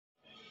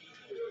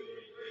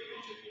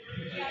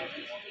You're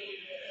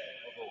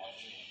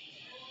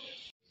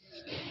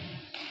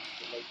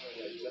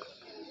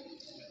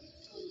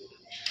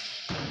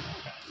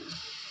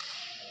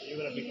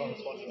going to be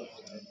corresponding.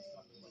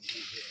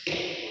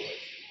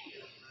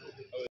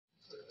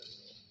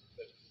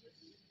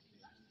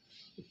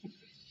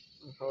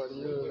 How are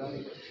you,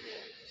 Rani?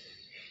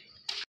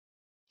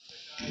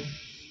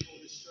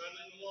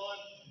 Straddling the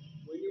line.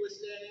 When you were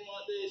standing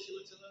like this, you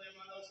were telling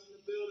everyone else in the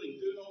building,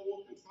 do not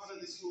walk in front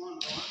of this line,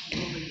 alright?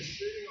 You're not either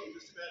shooting or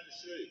just about to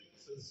shoot.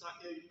 So the suck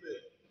egg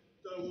bit.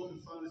 Don't walk in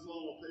front of this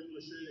line while people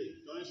are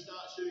shooting. Don't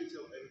start shooting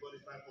until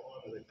everybody's back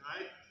behind it,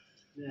 okay?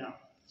 Now,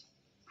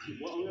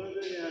 what I'm going to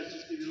do now is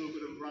just give you a little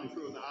bit of a run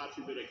through of the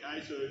archery bit,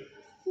 okay? So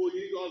for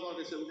you guys, like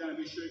I said, we're going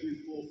to be shooting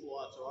in 4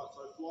 flights, alright?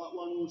 So flight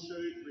 1 will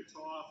shoot,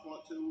 retire,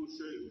 flight 2 will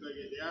shoot, we'll go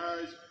get the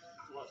arrows.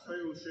 Flight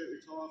 3 will shoot,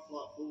 retire,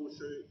 flight 4 will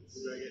shoot,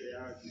 we'll go get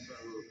the arrows and so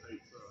we'll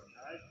repeat through,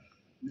 okay?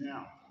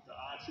 Now, the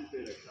archery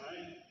bit,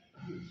 okay?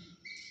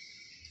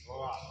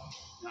 Alright,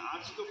 now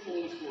archery the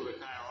form sport,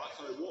 okay, alright?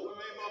 So what we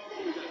mean by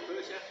form is that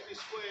first you have to be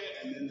square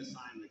and then the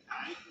same,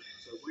 okay?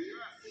 So when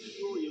you're at full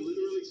draw, you're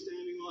literally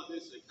standing like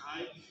this,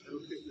 okay? It'll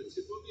keep the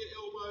tip of your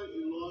elbow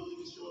in line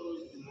with your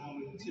shoulders, in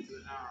line with the tip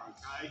of the arrow,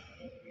 okay?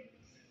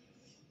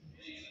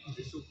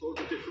 This will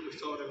cause a different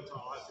result every time,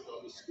 right? So you've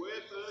got to be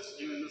square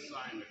first and then the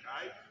same,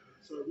 okay?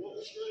 So what we'll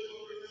do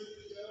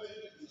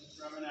is just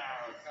grab an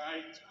arrow,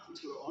 okay? We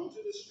put it onto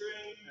the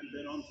string and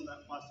then onto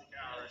that plastic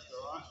arrow rest,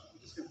 alright?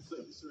 I'm just going to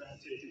flip this around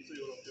so you can see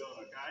what I'm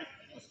doing, okay?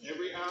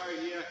 Every arrow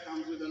here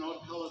comes with an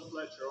odd coloured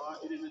fletch, alright?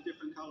 It is a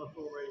different colour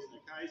for a reason,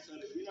 okay? So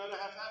that you know to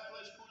have that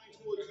fletch pointing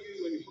towards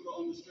you when you put it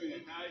on the string,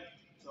 okay?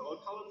 So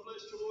odd coloured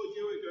fletch towards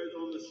you, it goes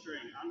on the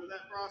string. Under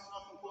that brass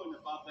knuckle point,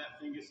 above that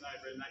finger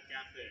saber in that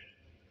gap there.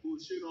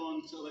 Push it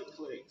on until it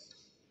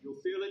clicks. You'll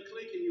feel it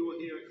click and you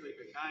will hear it click,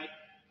 okay?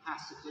 Has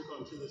to click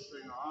onto the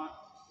string, alright?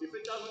 If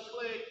it doesn't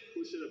click,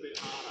 push it a bit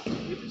harder.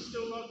 If it's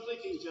still not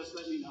clicking, just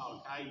let me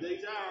know, okay?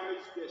 These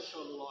arrows get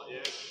shot a lot,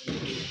 yeah?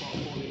 It's quite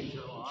important,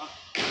 alright?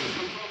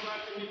 Sometimes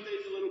I have to nip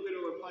these a little bit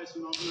of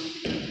replacement on them to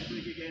get them to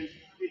click again.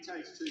 It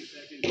takes 2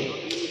 seconds. If I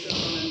can miss out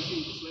on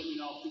anything, just let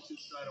me know. I'll fix it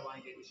straight away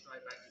and get you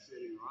straight back to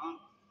shooting, alright?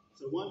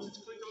 So once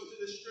it's clicked onto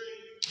the string,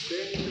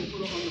 then you can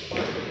put it on the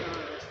plastic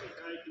arrow rest,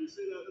 okay? Can you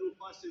see that little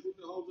plastic hook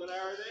that holds that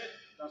arrow there?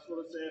 That's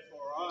what it's there for,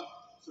 alright?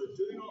 So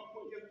do not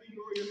put your finger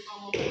or your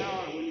thumb on the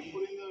arrow when you're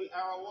putting the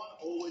arrow on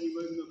or when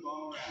you're moving the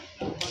bow around.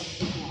 That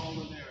plastic will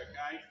hold it there,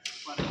 okay?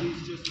 But it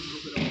is just a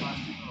little bit of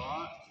plastic,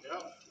 alright?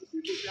 Yep. If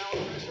you put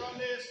downward pressure on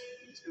this,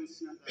 you're just going to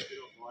snap that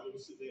bit off, right? It will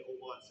sit there all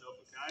by itself,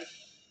 okay?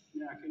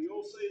 Now, can you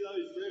all see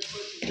those red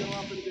fletches go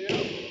up and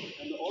down?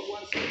 And the odd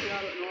one sits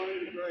out at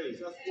 90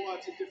 degrees. That's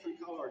why it's a different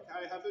colour,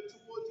 okay? Have it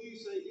towards you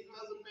so it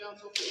doesn't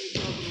bounce off the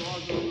inside of the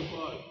riser on the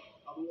bow.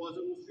 Otherwise,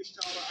 it will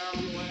fishtail the arrow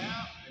on the way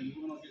out, and you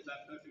will not get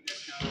that perfect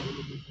edge count we're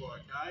looking for,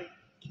 okay?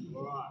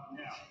 Alright,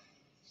 now,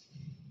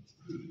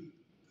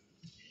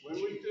 when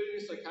we do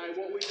this, okay,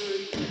 what we do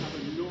is we have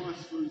a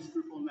nice loose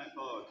grip on that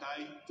bow,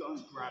 okay?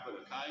 Don't grab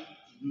it, okay?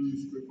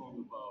 Loose grip on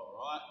the bow,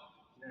 alright?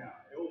 Now,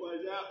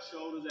 elbows out,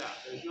 shoulders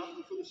out. There's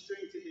nothing for the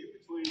string to hit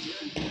between here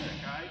and here,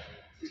 okay?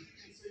 If you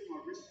can see,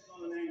 my wrist is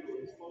on an angle.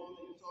 It's following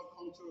the inside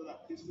contour of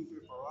that pistol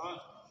grip,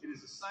 alright? It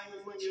is the same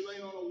as when you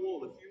lean on a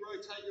wall. If you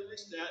rotate your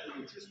wrist out, it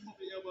will just pop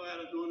your elbow out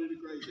at 90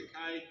 degrees,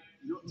 okay?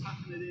 You're not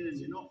tucking it in and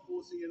you're not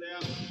forcing it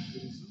out.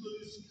 It is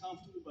loose,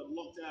 comfortable, but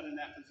locked out in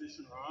that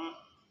position, alright?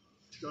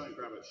 Don't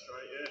grab it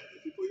straight, yeah?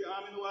 If you put your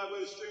arm in the way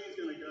where the string is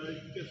going to go,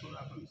 guess what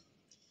happens?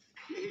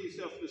 You hit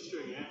yourself with the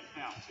string,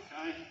 yeah? Ouch,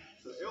 okay?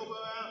 So elbow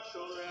out,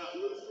 shoulder out,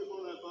 loose grip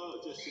on that bow,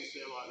 it just sits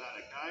there like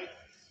that, okay?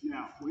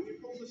 Now, when you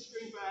pull the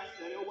string back,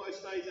 that elbow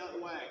stays out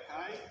the way,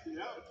 okay?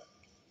 Yep.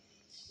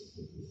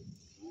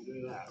 Don't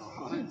do that,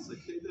 alright? So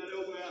keep that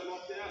elbow out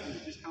locked out and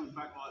it just comes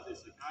back like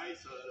this, okay?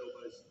 So that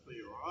elbow's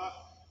clear, alright?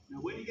 Now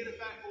when you get it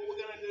back, what we're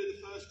going to do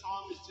the first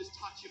time is just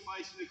touch your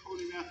face in the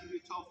corner of your mouth with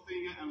your top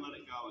finger and let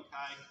it go,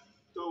 okay?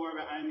 Don't worry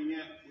about aiming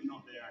yet, we're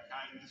not there,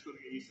 okay? We've just got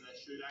to get used to that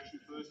shoot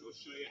action first. We'll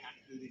show you how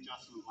to do the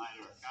adjustment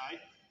later, okay?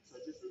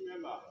 So just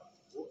remember,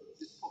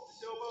 just pop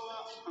this elbow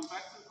up, come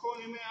back to the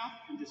corner of your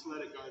mouth and just let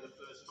it go the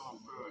first time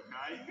through,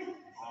 okay?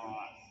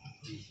 Alright.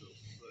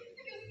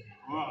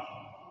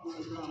 Alright.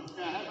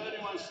 Now, have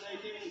anyone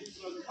sneak in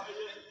so I can pay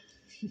you?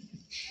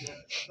 Yeah,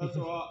 that's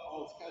alright.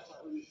 I'll catch up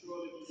with you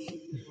shortly.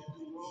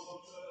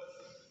 Alright,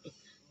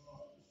 just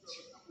grab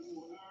a couple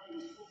more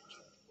arrows.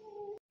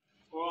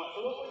 Alright, so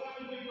what we're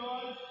going to do,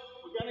 guys,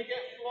 we're going to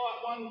get flight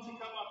 1 to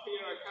come up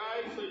here,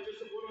 okay? So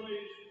just what I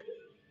need,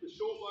 the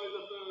short bows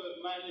are for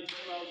mainly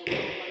females and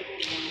little people,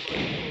 the long bows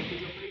are for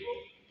bigger people,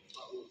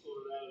 but we'll sort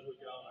it out as we're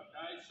going,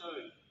 okay?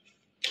 So,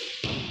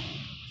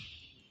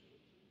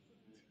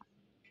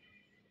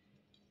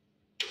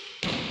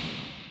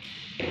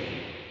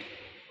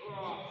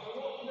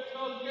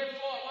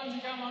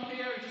 come up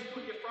here and just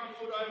put your front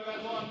foot over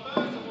that line first,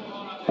 and we'll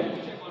line up there.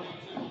 Check on you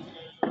two to go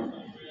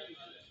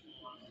first. So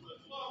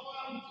flight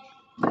 1.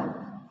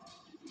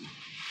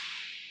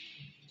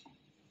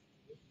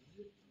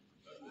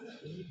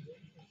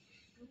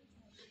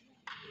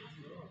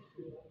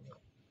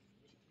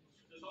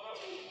 Just hold up.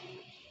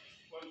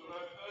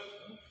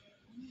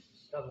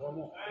 one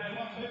more. And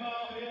one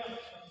female here.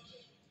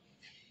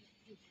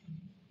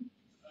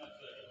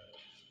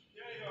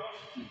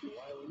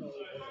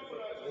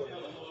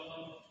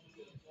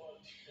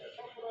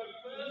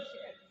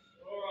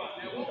 Alright,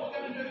 now what we're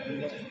going to do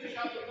is just pick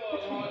up the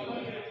guys, right? Don't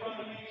get in front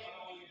of me. I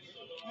don't want you to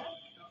sort of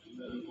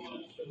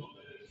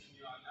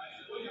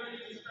when you're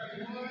ready to grab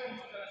your wire, I'm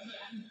going to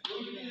say,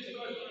 we'll give you this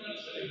guys, we're going to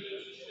show you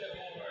just a step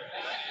more,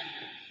 okay?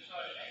 So,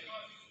 hang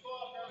on,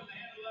 squat, grab the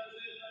handle, that's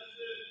it.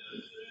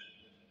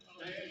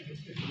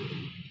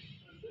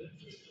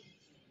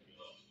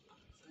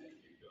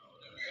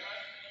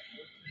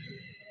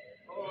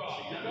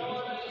 Alright, now go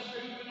over the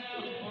street for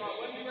now. Alright,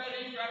 when you're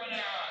ready, grab an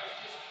arrow.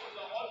 Just put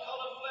the hot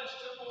colored flesh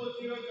towards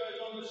you, it goes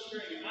on the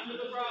string. Under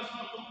the brass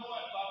knuckle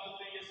point, above the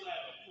finger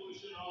saber.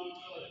 Push it on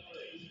until it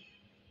clicks.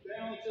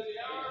 Down to the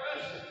arrow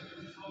rest.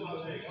 Hold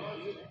up there,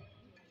 guys.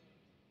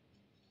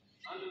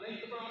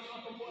 Underneath the brass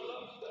knuckle point,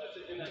 look. That's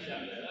it, in that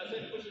down there. That's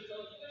it, push it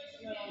till it clicks,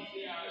 and then onto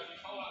the arrow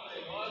rest. Hold up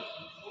there, guys.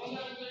 All I'm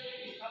going to do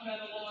is come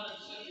down the line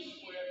and set the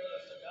square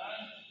first, okay?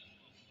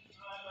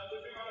 Alright, put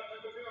your finger on it,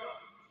 put your finger on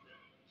it.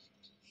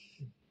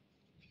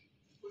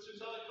 Push it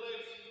till it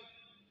clicks.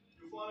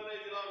 You'll find it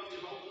easy like with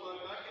your whole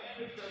flow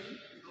backhanded. Grab the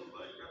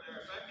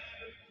arrow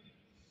backhanded.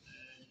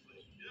 And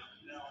click. Yep,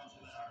 now onto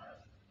the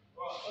arrow.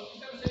 Right, I'm just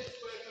going to set the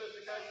square first,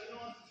 okay? So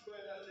nice and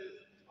square, that's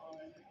it.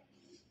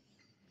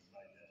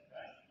 Like that,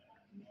 okay?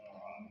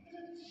 Alright.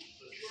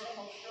 So square up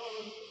on the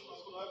shoulders,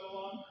 muscle over the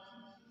line.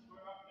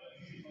 Square up,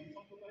 on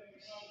top of that, you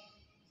know.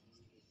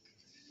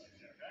 Like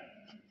that, okay?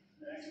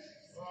 Next.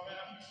 Right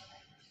out.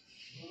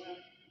 Right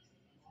out.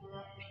 Square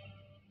up.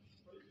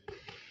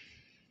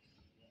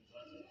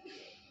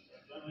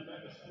 Don't lean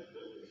back, that's good.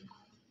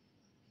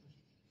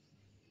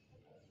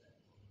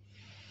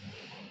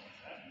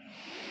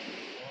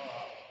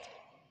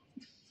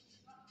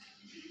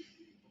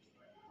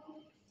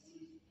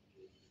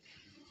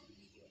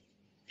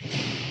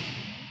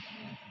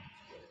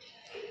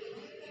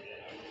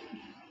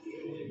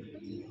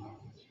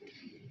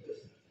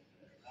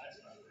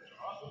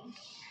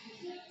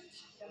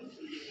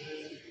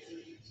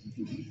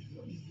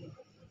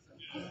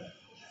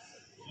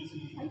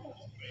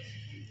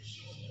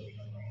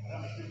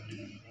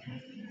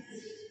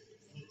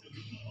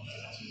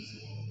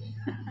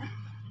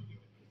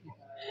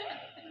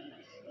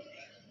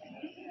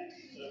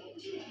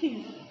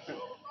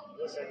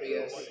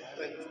 Yes,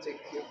 let's take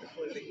you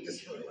holding this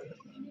one.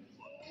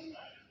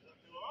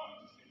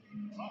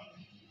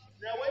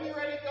 Now when you're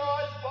ready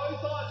guys,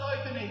 both eyes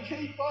opening.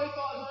 Keep both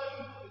eyes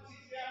open. Put the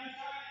tip down in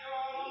front of your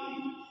right arm.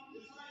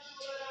 Just make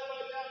sure that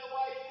elbow's out of the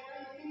way.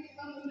 3 fingers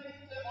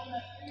underneath it on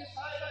that finger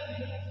saver. You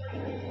get the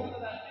 3 fingers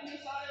under that finger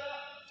saver.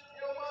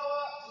 Elbow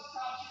up, just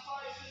touch your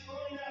face and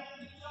bring out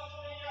your top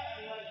finger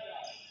and let go.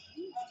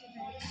 Touch your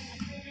face with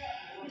your finger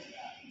and let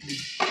go.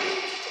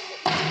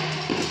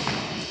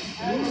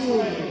 And we're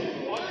ready.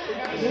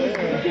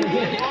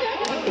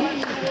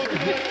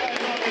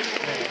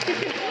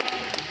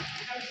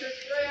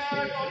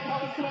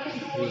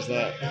 Who's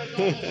that?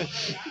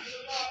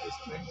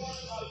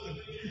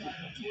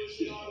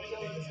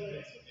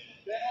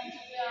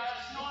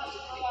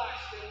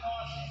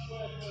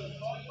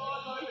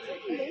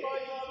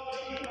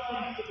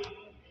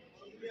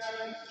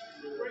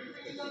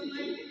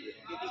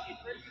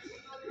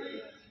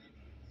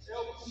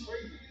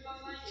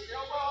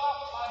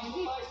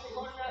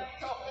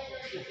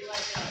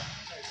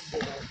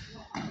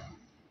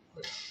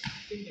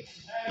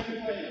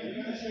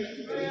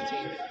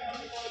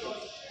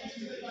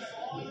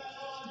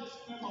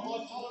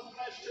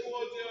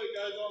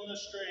 On the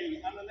string,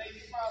 underneath the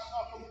brass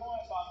knuckle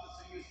point, above the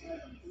finger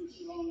seven.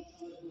 Push it on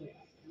until it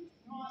clicks.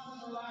 Nice and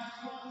relaxed,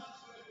 nice and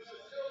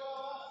still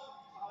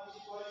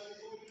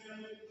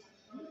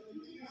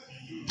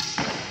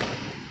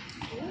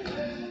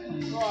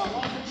right,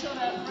 once we shot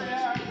out 3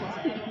 hours, we're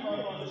going to go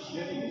on the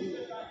string,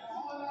 step back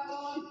behind that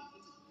line.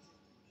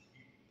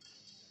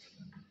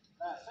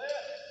 That's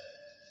it.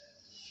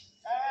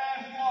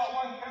 And flight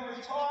 1 can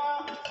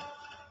retire.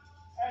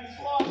 And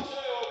flight 2,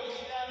 I'll get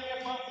you down here,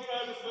 front foot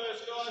over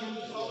first, guys, and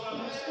just hold up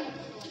there.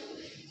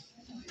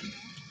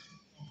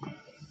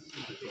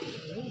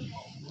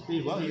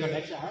 Pretty well, you got an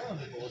extra arrow on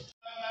the board. Front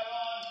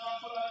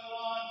foot over the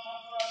line,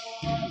 front foot over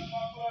the line,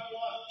 front foot over the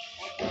line.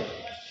 I'll go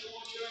flesh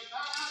towards you.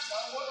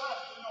 Don't walk up,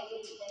 do not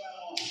walk from that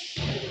line.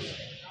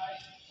 Okay?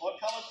 I'll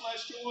colour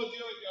flesh towards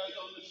you, it goes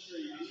on the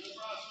string. Under the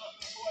brass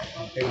knuckle point,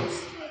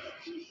 push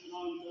it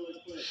on until it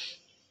clicks.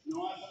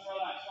 Nice and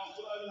relaxed, front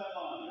foot over that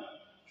line.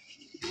 Yeah?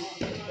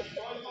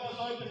 Both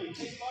eyes opening,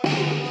 keep both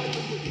eyes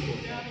open,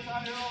 down the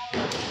front of your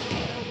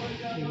elbow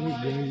down the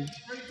way,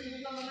 3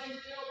 fingers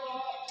underneath the elbow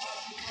up,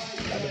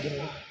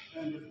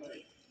 and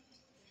repeat.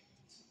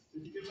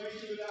 If you can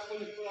reach it without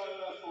putting your foot over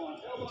that line,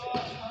 elbow up,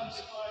 touch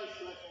the face,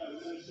 let go. We're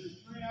going to shoot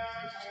 3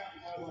 arrows, hang out the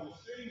bow on the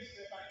string,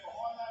 step back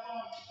behind that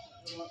line,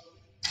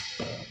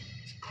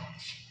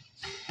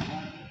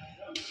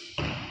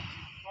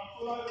 front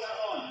foot over that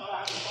line, but I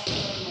have the front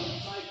foot over the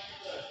line, safety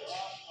first,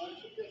 alright? Don't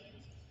forget.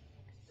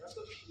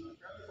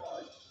 Grab the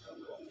body.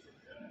 Grab the body.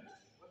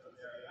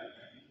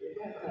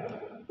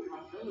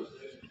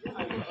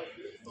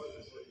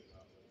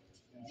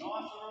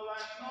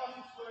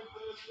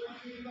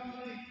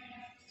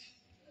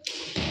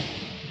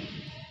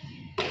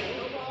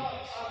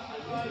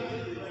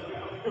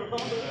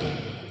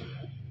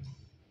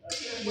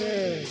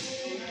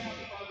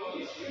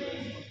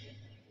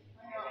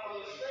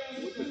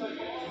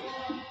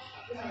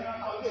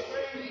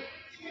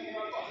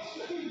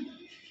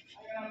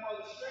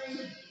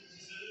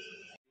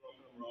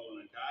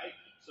 Okay?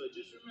 So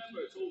just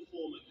remember, it's all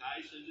form, okay?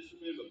 So just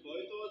remember,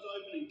 both eyes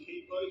open and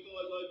keep both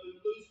eyes open.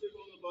 Loose grip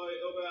on the boat,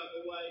 elbow out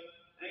the way.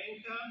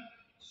 Anchor,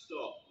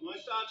 stop.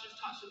 Most archers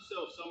touch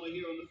themselves somewhere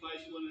here on the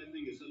face of one of their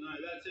fingers. So no,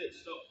 that's it.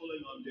 Stop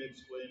pulling on dead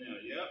square now,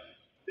 yep?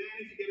 Then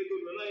if you get a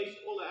good release,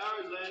 all the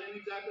arrows land in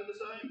exactly the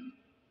same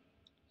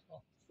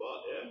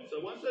spot, yeah? So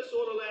once they're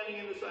sort of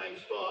landing in the same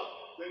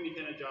spot, then you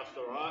can adjust,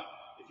 all right?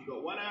 If you've got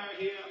one arrow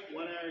here,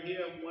 one arrow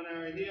here, one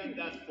arrow here,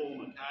 that's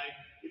form, okay?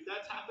 If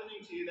that's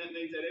happening to you, that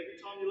means that every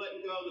time you're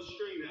letting go of the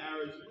string, the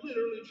arrow is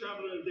literally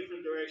traveling in a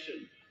different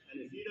direction. And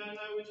if you don't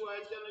know which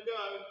way it's going to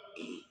go,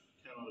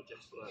 cannot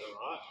adjust for that, all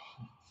right?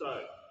 So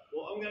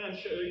what I'm going to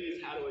show you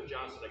is how to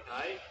adjust,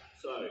 okay?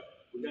 So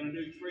we're going to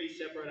do 3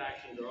 separate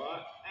actions, all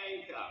right?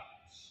 Anchor,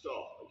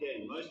 stop.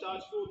 Again, most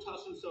archers will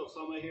touch themselves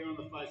somewhere here on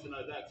the face and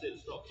know that's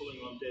it. Stop pulling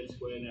on dead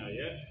square now,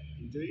 yeah?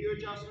 You do your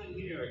adjustment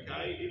here,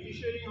 okay? If you're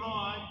shooting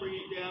high, bring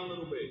it down a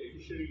little bit.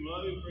 If you're shooting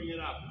low, bring it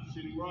up. If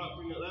you're shooting right,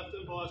 bring it left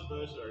and vice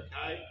versa,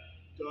 okay?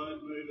 Don't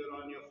move it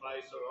on your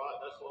face, all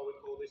right? That's why we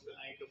call this the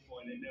anchor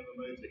point. It never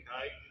moves,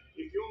 okay?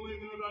 If you're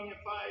moving it on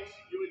your face,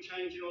 you are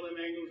changing all them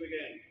angles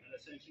again. And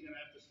essentially you're going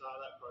to have to start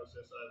that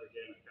process over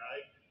again, okay?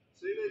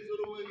 See these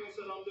little movements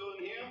that I'm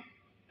doing here?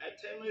 At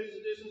 10 metres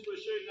of distance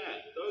we're shooting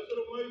at. Those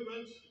little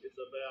movements,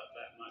 it's about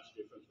that much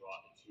difference,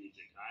 right? It's huge,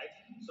 okay?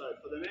 So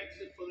for the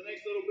next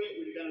little bit,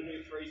 we're going to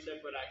do 3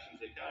 separate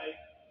actions, okay?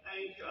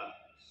 Anchor,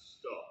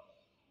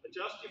 stop.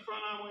 Adjust your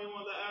front arm where you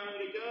want the arrow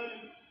to go,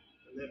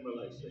 and then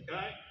release,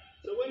 okay?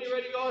 So when you're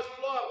ready, guys,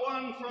 flight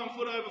 1, front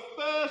foot over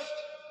first.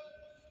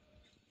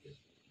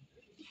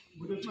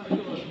 We'll just make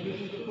sure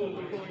this is the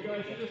full before we go.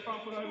 So just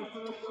front foot over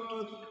first,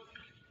 guys.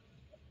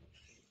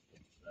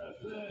 That's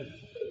it.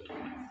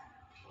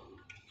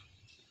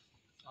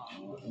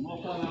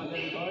 More fun out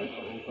there, guys.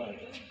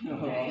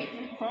 Alright.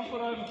 Front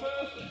foot over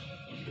first.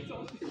 It's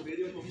almost like a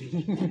video.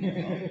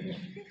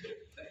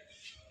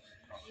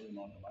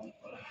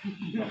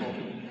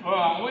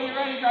 Alright, when you're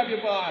ready, grab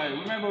your bow.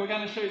 Remember, we're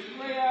going to shoot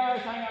 3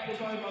 arrows, hang up the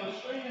bow by the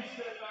string and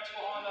step back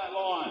behind that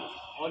line.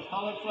 I'd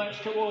pull it flex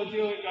towards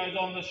you, it goes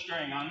on the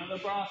string. Under the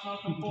brass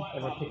knuckle point.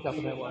 Ever picked up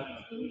on that one?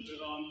 Push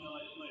it on till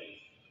it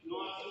leaves.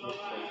 Nice and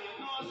relaxed,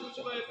 nice and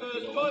square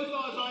first. Both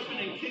eyes open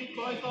and keep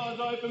both eyes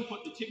open.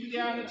 Put the tip of the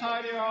arrow on the toe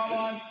of your eye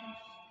line.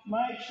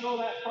 Make sure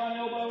that front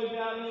elbow is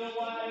out of the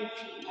way.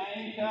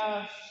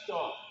 Anchor,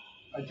 stop.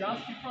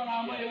 Adjust your front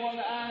arm where you want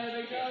the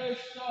arrow to go.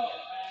 Stop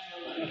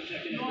and release.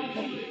 Nice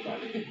and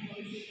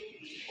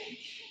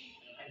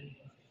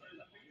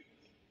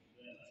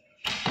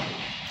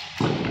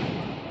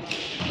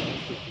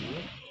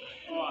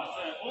Alright,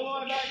 so all the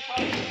way back,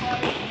 face to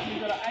face.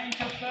 You've got to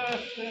anchor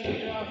first, then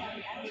adjust.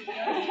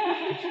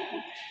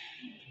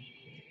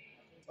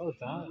 Oh,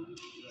 done.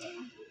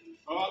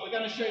 Alright, we're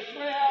going to shoot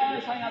 3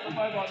 arrows, hang up the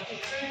bow by the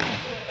string,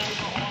 and step back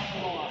behind the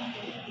line.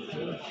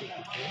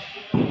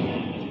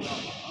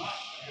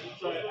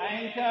 So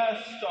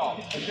anchor, stop.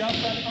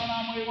 Adjust that front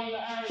arm where you want the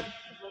arrow.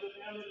 Let it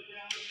down, let it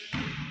down.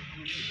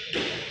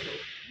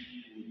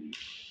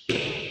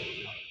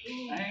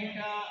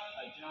 Anchor,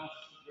 adjust,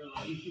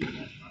 release.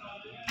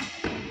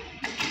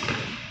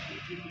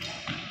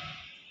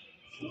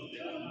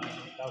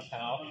 That was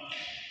how.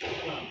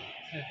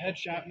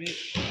 Headshot, mate.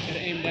 Gotta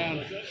aim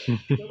down. So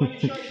when you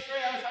show your 3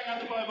 arrows, hang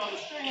up the bow by the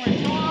string,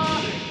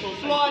 retire,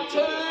 flight 2.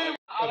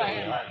 Other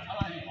hand,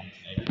 other hand.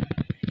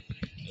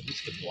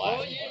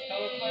 Oh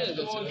yeah,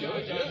 that's a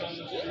good.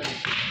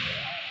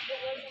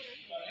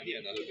 I need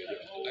another video.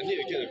 I need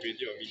to get a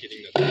video of me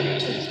hitting the ball.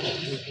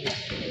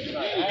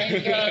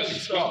 Anchor,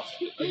 stop.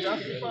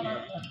 Adjust your front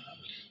arm.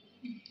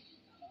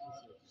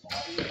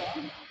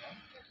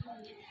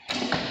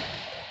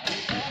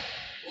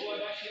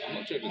 I'm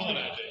not sure if it's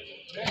gonna happen.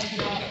 I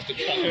have to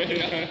try.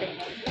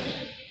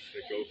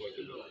 Go for it.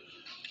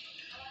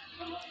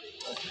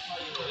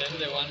 Then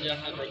the one you're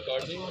not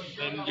recording,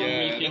 then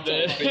Yeah, you that's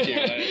what I'm thinking,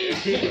 right?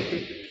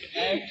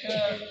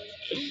 Anchor,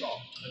 stop.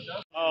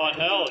 Oh,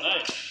 hell no.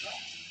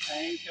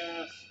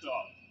 Anchor,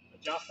 stop.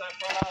 Adjust that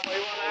front arm where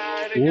you want the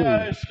arrow to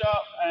go.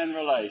 Stop and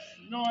release.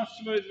 Nice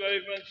smooth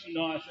movements,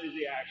 nice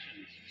easy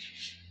actions.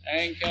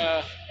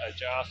 Anchor,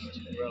 adjust,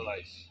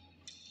 release.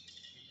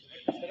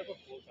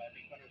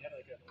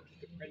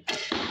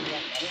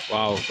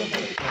 Wow.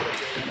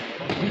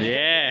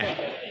 Yeah.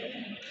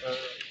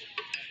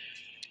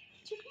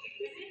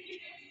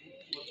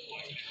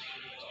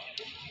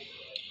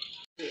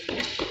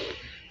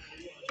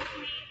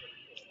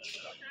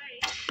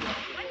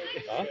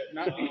 Huh?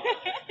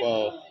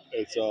 Well,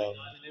 it's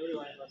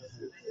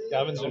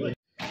Gavin's in.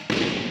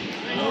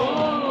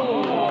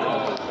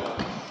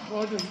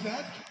 What is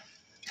that?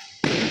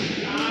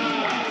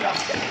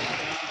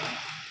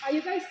 Are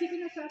you guys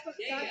keeping us back up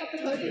the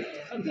podium?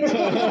 Mind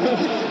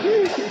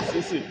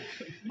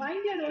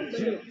your own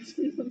balloons.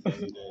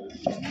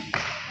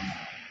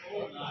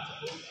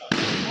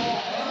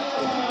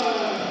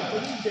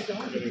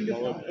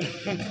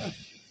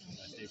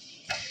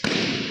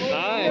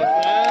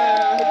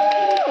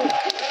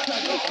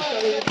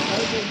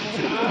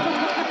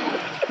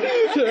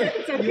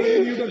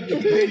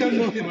 They don't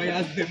know him. I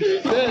asked them.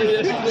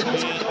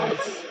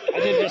 I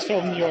did this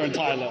film your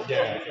entire life.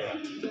 Yeah.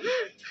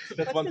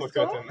 That's one for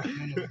Curtin.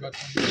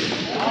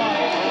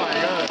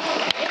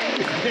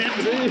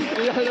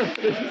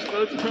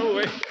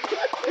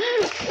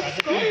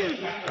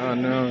 Oh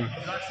no.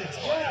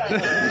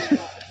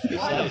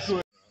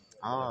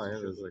 Oh yeah,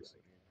 there's like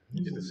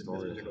in the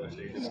story.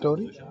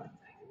 Story?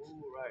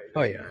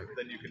 Oh yeah.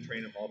 Then you can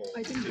train a model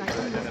I think to that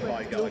one is identify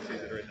like-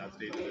 galaxies that are in that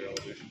stage of their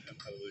evolution.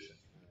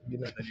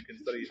 And then you can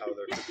study how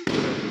they're.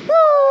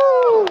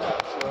 Woo!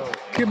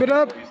 Keep it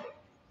up. And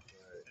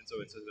so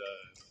it's a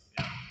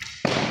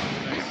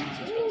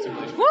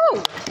simulation. Woo!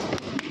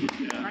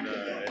 And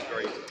it's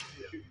very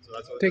easy. So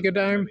that's what Take your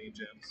time.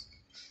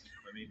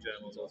 My main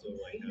jam was also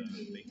like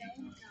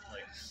making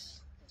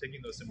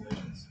taking those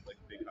simulations, like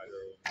big hydro,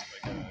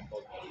 like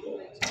cosmological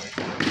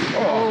simulations.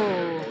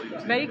 Oh,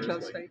 very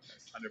close, very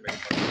close. Under many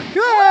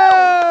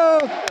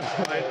Go!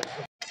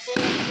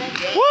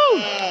 Woo!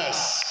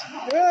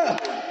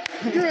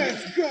 Yes,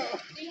 go.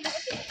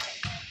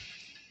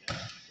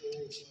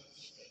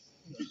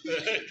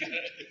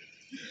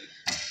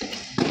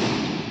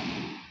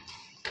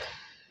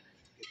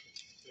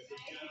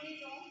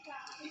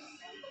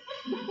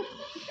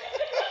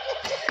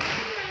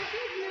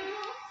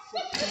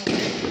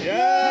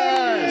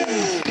 Yes!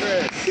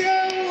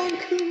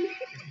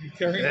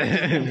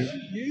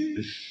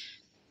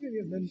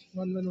 Yeah, then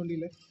one only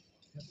left.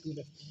 Have two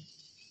left.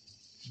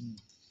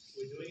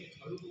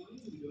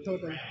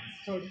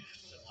 Third.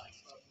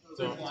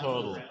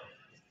 Total.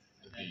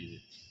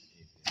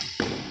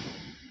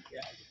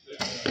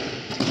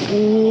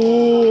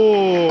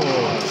 Ooh!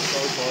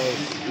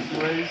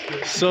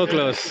 So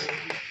close.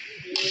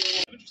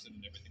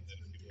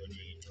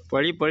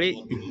 Pali, pali.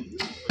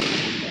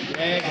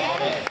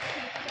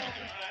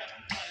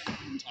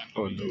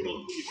 Oh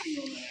no.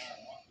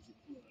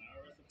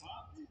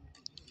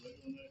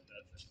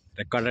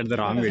 Recorded the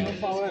wrong video.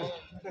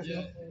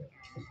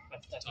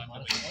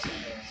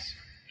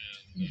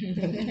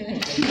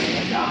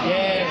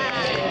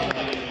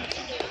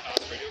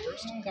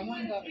 Come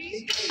on, Fast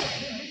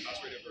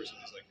radio version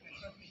is like.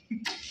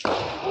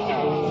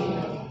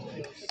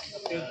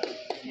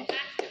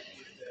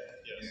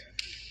 Yes.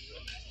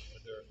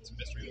 But it's a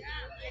mystery of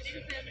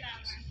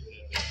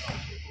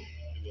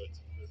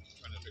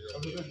trying to figure out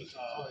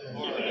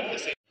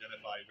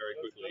identify very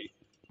quickly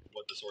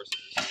what the source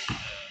is, and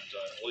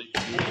all you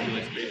can do is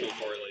really spatial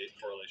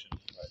correlation.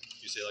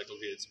 You say like,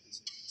 okay, it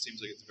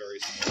seems like it's very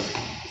similar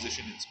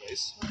position in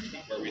space,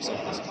 where we saw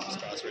this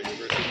fast radio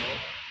version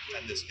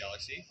and this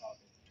galaxy.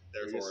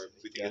 Therefore,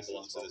 we think it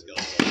belongs to this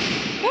galaxy.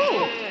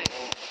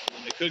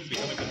 It could be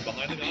coming from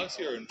behind the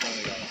galaxy or in front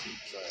of the galaxy.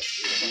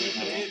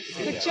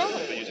 good job.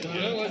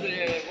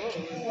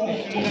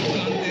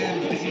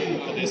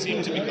 But they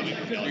seem to be coming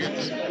from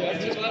galaxies.